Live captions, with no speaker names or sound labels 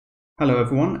Hello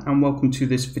everyone, and welcome to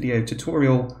this video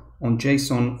tutorial on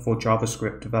JSON for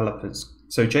JavaScript developers.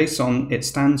 So JSON, it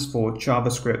stands for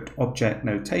JavaScript Object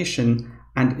Notation,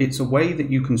 and it's a way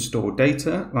that you can store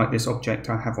data, like this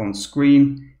object I have on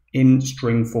screen, in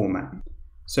string format.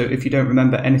 So if you don't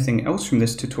remember anything else from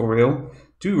this tutorial,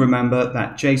 do remember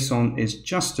that JSON is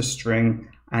just a string,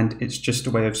 and it's just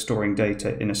a way of storing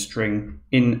data in a string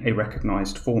in a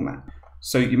recognized format.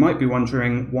 So you might be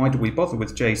wondering, why do we bother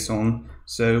with JSON?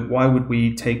 So why would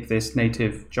we take this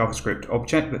native JavaScript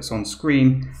object that's on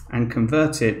screen and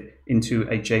convert it into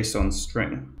a JSON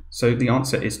string? So the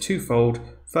answer is twofold.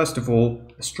 First of all,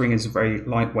 a string is a very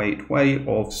lightweight way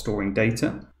of storing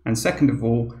data. And second of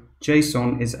all,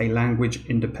 JSON is a language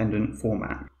independent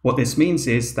format. What this means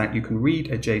is that you can read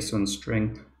a JSON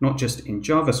string not just in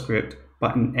JavaScript,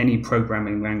 but in any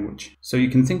programming language. So you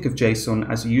can think of JSON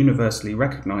as a universally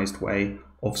recognized way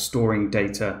of storing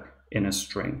data in a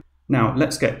string. Now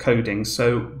let's get coding.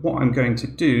 So what I'm going to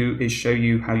do is show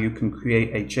you how you can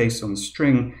create a JSON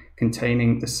string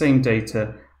containing the same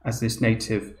data as this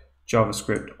native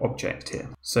JavaScript object here.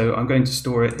 So I'm going to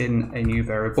store it in a new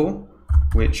variable,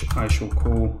 which I shall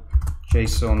call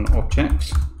JSON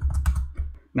object.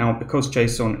 Now, because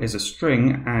JSON is a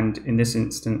string, and in this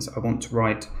instance I want to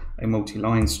write a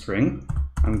multi-line string,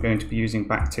 I'm going to be using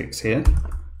backticks here.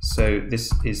 So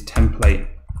this is template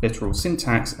literal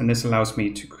syntax, and this allows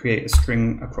me to create a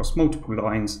string across multiple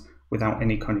lines without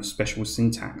any kind of special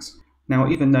syntax. Now,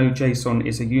 even though JSON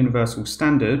is a universal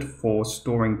standard for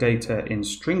storing data in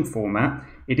string format,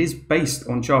 it is based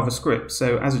on JavaScript.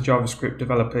 So as a JavaScript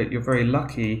developer, you're very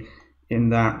lucky in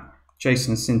that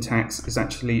JSON syntax is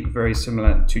actually very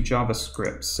similar to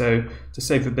JavaScript. So to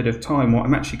save a bit of time, what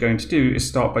I'm actually going to do is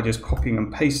start by just copying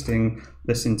and pasting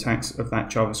the syntax of that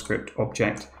JavaScript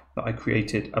object that I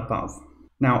created above.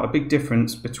 Now, a big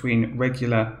difference between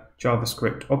regular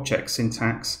JavaScript object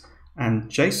syntax and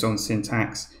JSON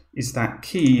syntax is that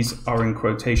keys are in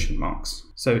quotation marks.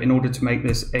 So in order to make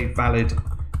this a valid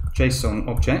JSON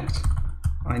object,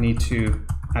 I need to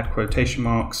add quotation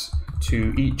marks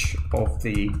to each of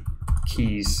the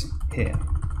keys here.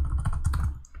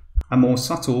 A more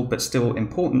subtle but still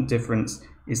important difference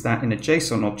is that in a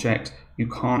JSON object, you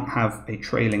can't have a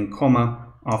trailing comma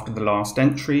after the last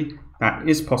entry. That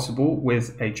is possible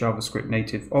with a JavaScript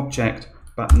native object,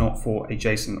 but not for a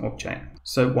JSON object.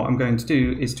 So what I'm going to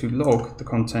do is to log the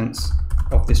contents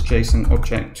of this JSON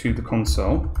object to the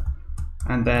console,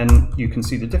 and then you can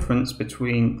see the difference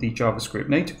between the JavaScript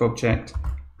native object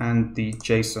and the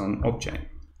JSON object.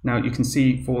 Now you can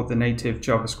see for the native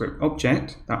JavaScript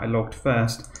object that I logged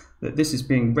first, that this is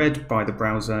being read by the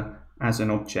browser as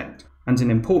an object. And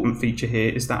an important feature here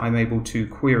is that I'm able to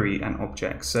query an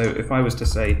object. So if I was to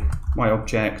say my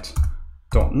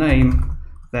object.name,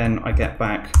 then I get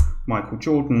back Michael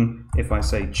Jordan. If I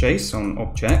say JSON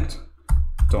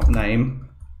object.name,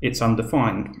 it's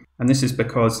undefined. And this is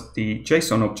because the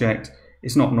JSON object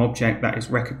is not an object that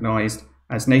is recognized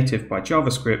as native by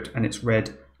JavaScript, and it's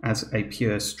read as a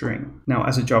pure string. Now,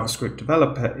 as a JavaScript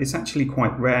developer, it's actually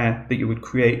quite rare that you would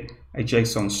create a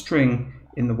JSON string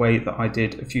in the way that I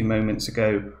did a few moments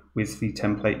ago with the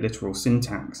template literal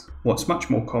syntax. What's much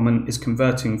more common is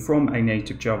converting from a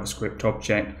native JavaScript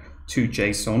object to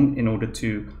JSON in order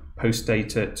to post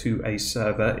data to a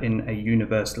server in a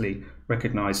universally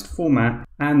recognized format,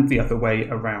 and the other way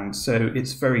around. So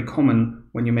it's very common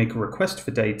when you make a request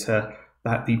for data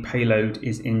that the payload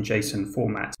is in JSON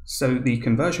format. So the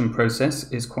conversion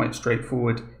process is quite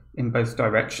straightforward in both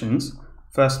directions.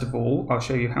 First of all, I'll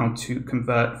show you how to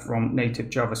convert from native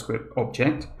JavaScript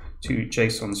object to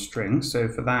JSON string. So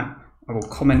for that, I will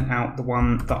comment out the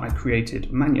one that I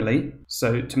created manually.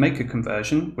 So to make a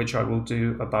conversion, which I will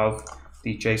do above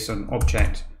the JSON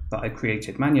object that I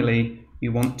created manually,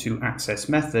 you want to access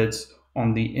methods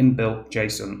on the inbuilt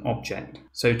JSON object.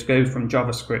 So to go from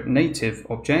JavaScript native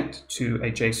object to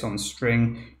a JSON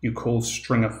string, you call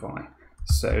stringify.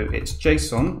 So it's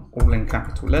JSON, all in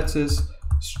capital letters,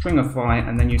 stringify,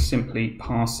 and then you simply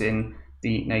pass in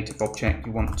the native object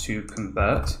you want to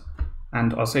convert.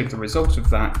 And I'll save the result of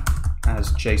that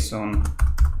as JSON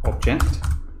object.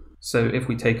 So if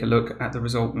we take a look at the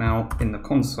result now in the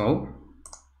console,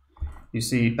 you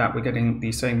see that we're getting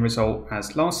the same result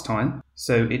as last time.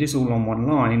 So it is all on one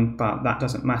line, but that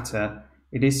doesn't matter.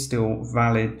 It is still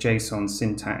valid JSON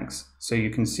syntax. So you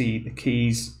can see the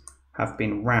keys have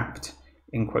been wrapped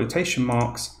in quotation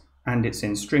marks, and it's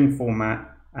in string format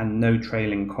and no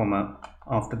trailing comma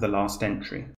after the last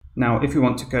entry. Now, if you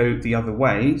want to go the other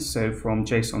way, so from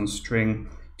JSON string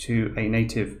to a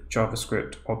native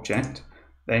JavaScript object,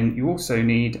 then you also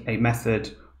need a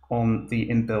method on the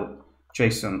inbuilt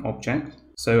JSON object.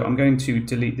 So I'm going to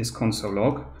delete this console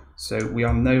log. So we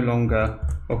are no longer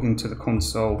logging to the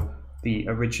console the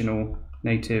original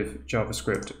native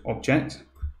JavaScript object,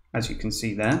 as you can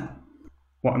see there.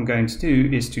 What I'm going to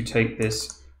do is to take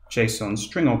this JSON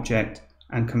string object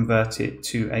and convert it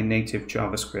to a native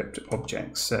JavaScript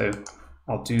object. So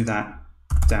I'll do that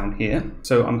down here.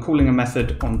 So I'm calling a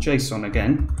method on JSON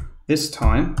again. This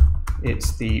time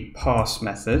it's the parse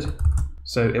method.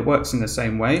 So it works in the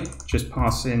same way, just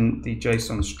pass in the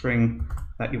JSON string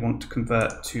that you want to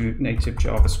convert to native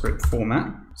JavaScript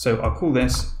format. So I'll call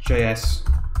this JS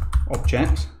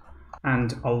object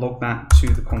and I'll log that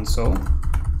to the console.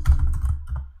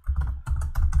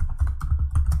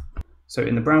 So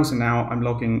in the browser now, I'm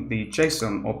logging the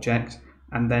JSON object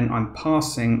and then I'm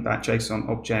passing that JSON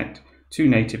object to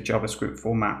native JavaScript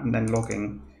format and then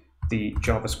logging the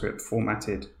JavaScript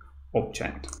formatted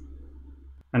object.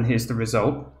 And here's the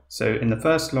result. So in the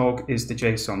first log is the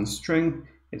JSON string.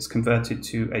 It's converted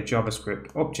to a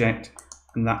JavaScript object,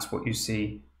 and that's what you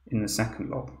see in the second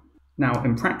log. Now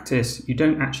in practice, you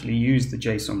don't actually use the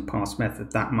JSON.parse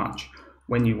method that much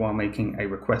when you are making a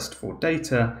request for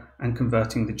data and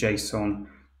converting the JSON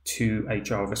to a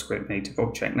JavaScript native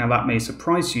object. Now that may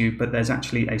surprise you, but there's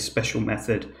actually a special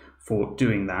method for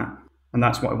doing that. And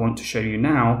that's what I want to show you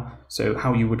now. So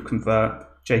how you would convert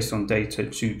JSON data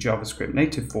to JavaScript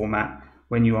native format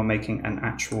when you are making an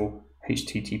actual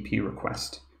HTTP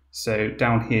request. So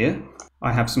down here,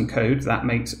 I have some code that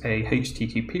makes a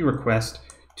HTTP request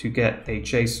to get a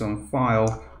JSON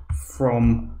file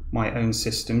from my own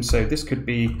system. So this could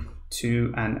be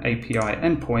to an API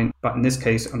endpoint, but in this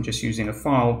case, I'm just using a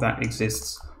file that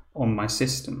exists on my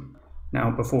system. Now,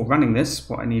 before running this,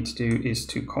 what I need to do is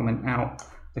to comment out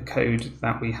the code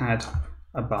that we had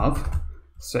above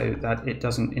so that it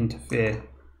doesn't interfere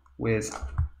with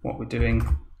what we're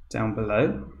doing down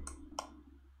below.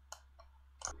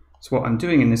 So what I'm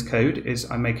doing in this code is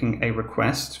I'm making a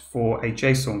request for a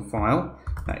JSON file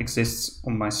that exists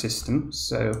on my system.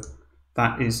 So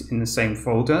that is in the same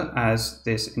folder as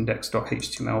this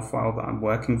index.html file that I'm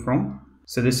working from.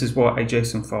 So this is what a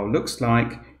JSON file looks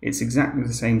like. It's exactly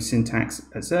the same syntax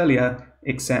as earlier,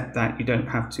 except that you don't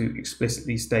have to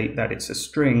explicitly state that it's a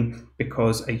string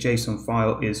because a JSON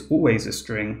file is always a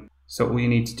string. So all you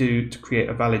need to do to create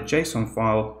a valid JSON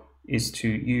file is to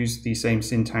use the same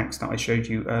syntax that I showed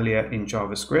you earlier in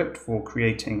JavaScript for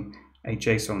creating a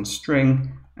JSON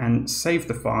string and save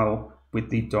the file with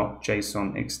the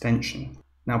 .json extension.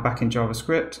 Now back in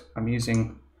JavaScript, I'm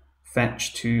using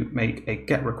fetch to make a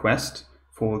GET request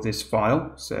for this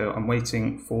file. So I'm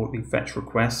waiting for the fetch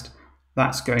request.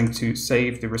 That's going to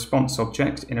save the response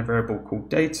object in a variable called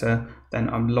data. Then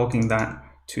I'm logging that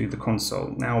to the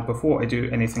console. Now, before I do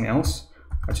anything else,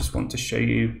 I just want to show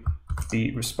you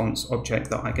the response object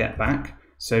that I get back.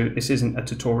 So this isn't a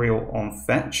tutorial on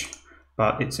fetch,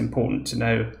 but it's important to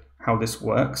know how this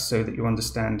works so that you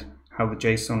understand how the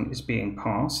JSON is being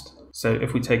passed. So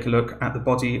if we take a look at the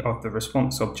body of the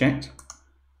response object,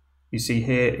 you see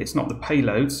here it's not the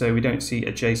payload, so we don't see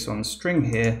a JSON string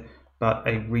here, but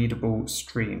a readable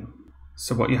stream.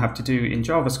 So what you have to do in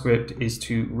JavaScript is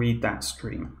to read that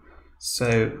stream.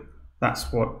 So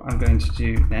that's what I'm going to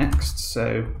do next.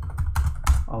 So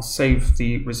I'll save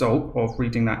the result of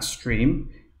reading that stream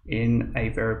in a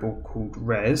variable called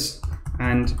res,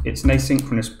 and it's an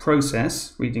asynchronous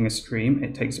process. Reading a stream,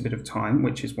 it takes a bit of time,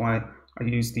 which is why I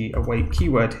use the await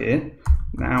keyword here.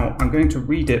 Now I'm going to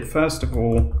read it first of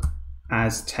all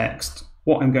as text.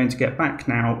 What I'm going to get back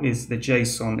now is the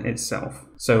JSON itself.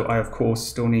 So I of course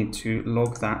still need to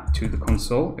log that to the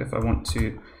console if I want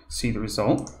to see the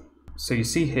result. So you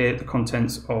see here the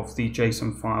contents of the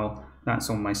JSON file that's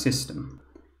on my system.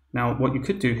 Now what you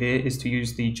could do here is to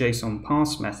use the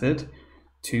JSON.parse method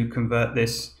to convert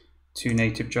this to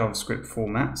native JavaScript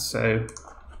format. So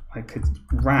I could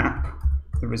wrap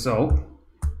the result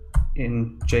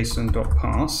in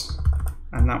JSON.parse,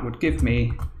 and that would give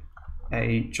me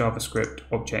a JavaScript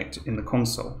object in the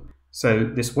console. So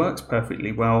this works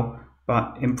perfectly well,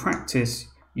 but in practice,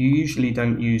 you usually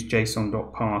don't use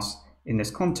JSON.parse in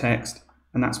this context,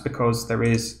 and that's because there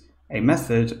is a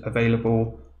method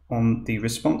available on the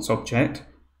response object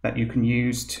that you can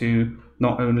use to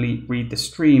not only read the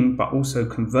stream, but also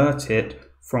convert it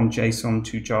from JSON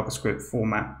to JavaScript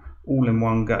format all in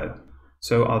one go.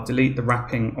 So I'll delete the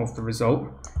wrapping of the result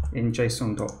in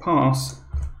JSON.parse.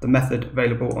 The method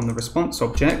available on the response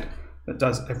object that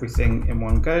does everything in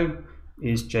one go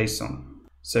is JSON.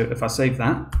 So if I save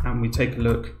that and we take a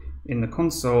look in the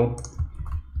console,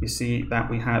 you see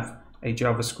that we have a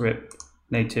JavaScript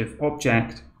native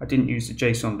object. I didn't use the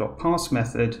JSON.parse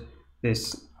method.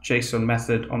 This JSON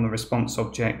method on the response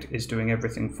object is doing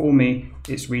everything for me.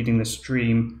 It's reading the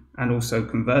stream and also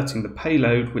converting the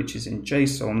payload, which is in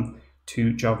JSON,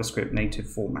 to JavaScript native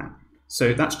format.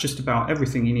 So that's just about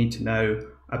everything you need to know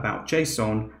about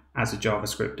JSON as a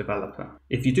JavaScript developer.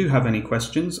 If you do have any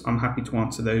questions, I'm happy to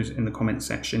answer those in the comment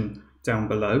section down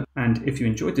below. And if you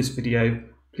enjoyed this video,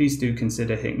 please do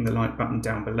consider hitting the like button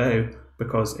down below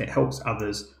because it helps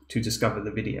others to discover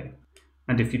the video.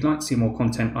 And if you'd like to see more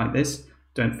content like this,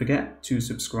 don't forget to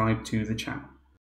subscribe to the channel.